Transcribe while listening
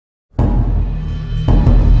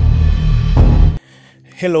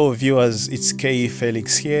Hello viewers, it's K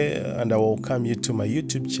Felix here and I welcome you to my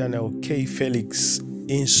YouTube channel K Felix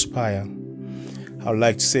Inspire. I would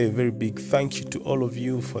like to say a very big thank you to all of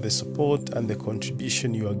you for the support and the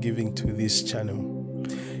contribution you are giving to this channel.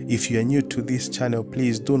 If you are new to this channel,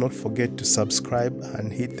 please do not forget to subscribe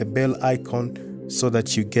and hit the bell icon so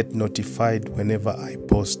that you get notified whenever I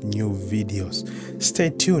post new videos.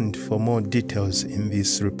 Stay tuned for more details in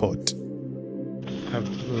this report. Have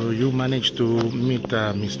you managed to meet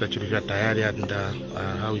Mr. Chilufya Tayali, and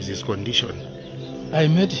how is his condition? I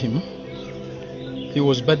met him. He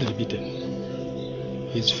was badly beaten.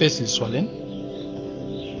 His face is swollen.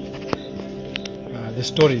 The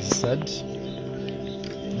story is sad.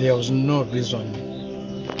 There was no reason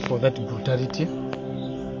for that brutality.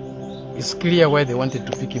 It's clear why they wanted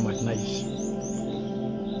to pick him at night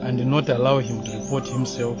and not allow him to report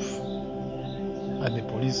himself at the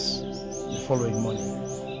police the following morning.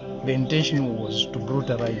 The intention was to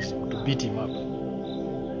brutalize him, to beat him up.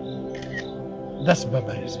 That's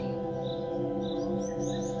barbarism.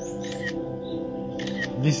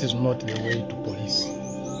 This is not the way to police.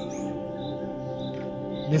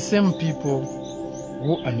 The same people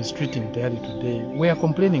who are mistreating Tayali today were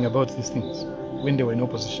complaining about these things when they were in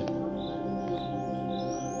opposition.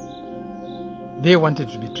 They wanted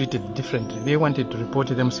to be treated differently. They wanted to report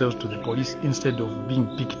themselves to the police instead of being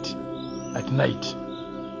picked at night,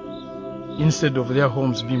 instead of their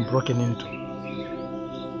homes being broken into.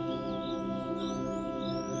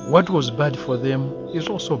 What was bad for them is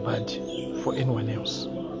also bad for anyone else.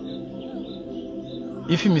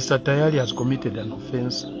 If Mr. Tayali has committed an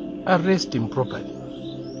offense, arrest him properly.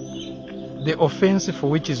 The offense for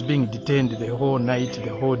which is being detained the whole night,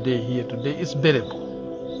 the whole day here today is bearable.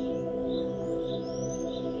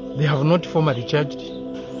 They have not formally charged.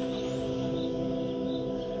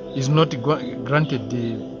 Is not granted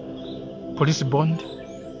the police bond.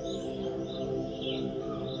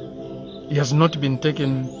 He has not been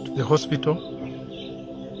taken to the hospital.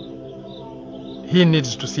 He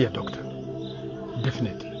needs to see a doctor,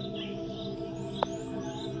 definitely.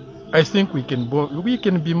 I think we can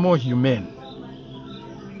be more humane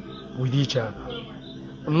with each other.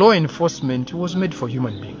 Law enforcement was made for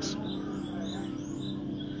human beings.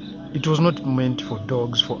 It was not meant for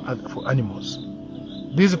dogs, for animals.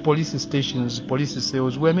 These police stations, police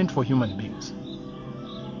cells were meant for human beings.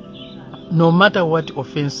 No matter what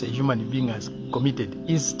offense a human being has committed,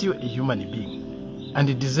 he is still a human being, and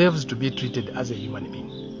he deserves to be treated as a human being.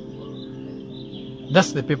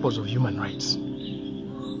 That's the purpose of human rights.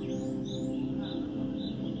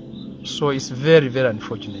 So it's very, very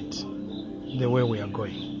unfortunate the way we are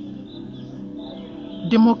going.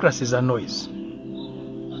 Democracy is a noise.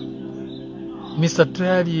 Mr.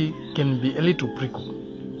 Tayali can be a little prickle,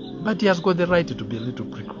 but he has got the right to be a little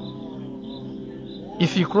prickle.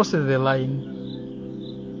 If he crosses the line,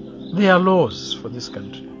 there are laws for this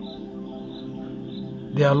country.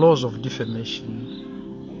 There are laws of defamation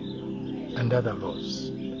and other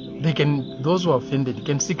laws. Those who are offended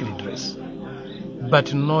can seek redress,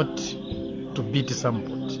 but not to beat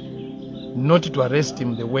somebody, not to arrest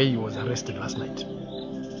him the way he was arrested last night.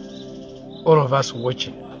 All of us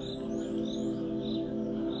watching.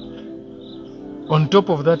 On top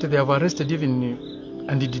of that, they have arrested even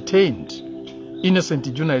and detained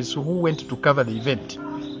innocent journalists who went to cover the event.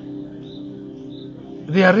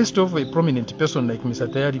 The arrest of a prominent person like Mr.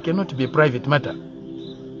 Tayali cannot be a private matter.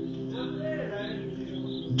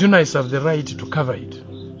 Journalists have the right to cover it.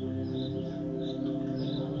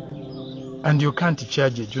 And you can't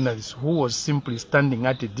charge a journalist who was simply standing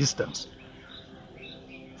at a distance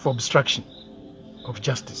for obstruction of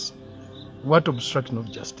justice. What obstruction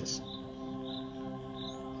of justice?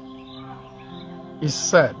 It's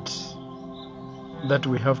sad that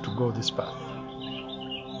we have to go this path.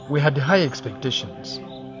 We had high expectations,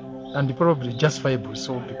 and probably justifiable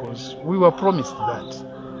so, because we were promised that.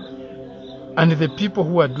 And the people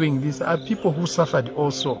who are doing this are people who suffered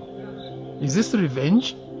also. Is this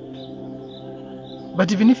revenge?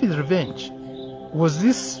 But even if it's revenge, was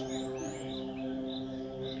this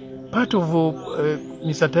part of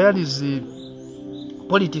Mr. Tayali's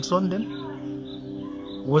politics on them?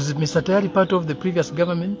 Was Mr. Tayali part of the previous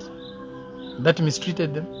government that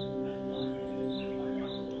mistreated them?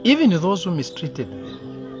 Even those who mistreated them,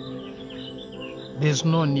 there's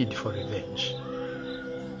no need for revenge.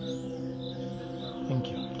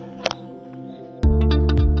 Thank you.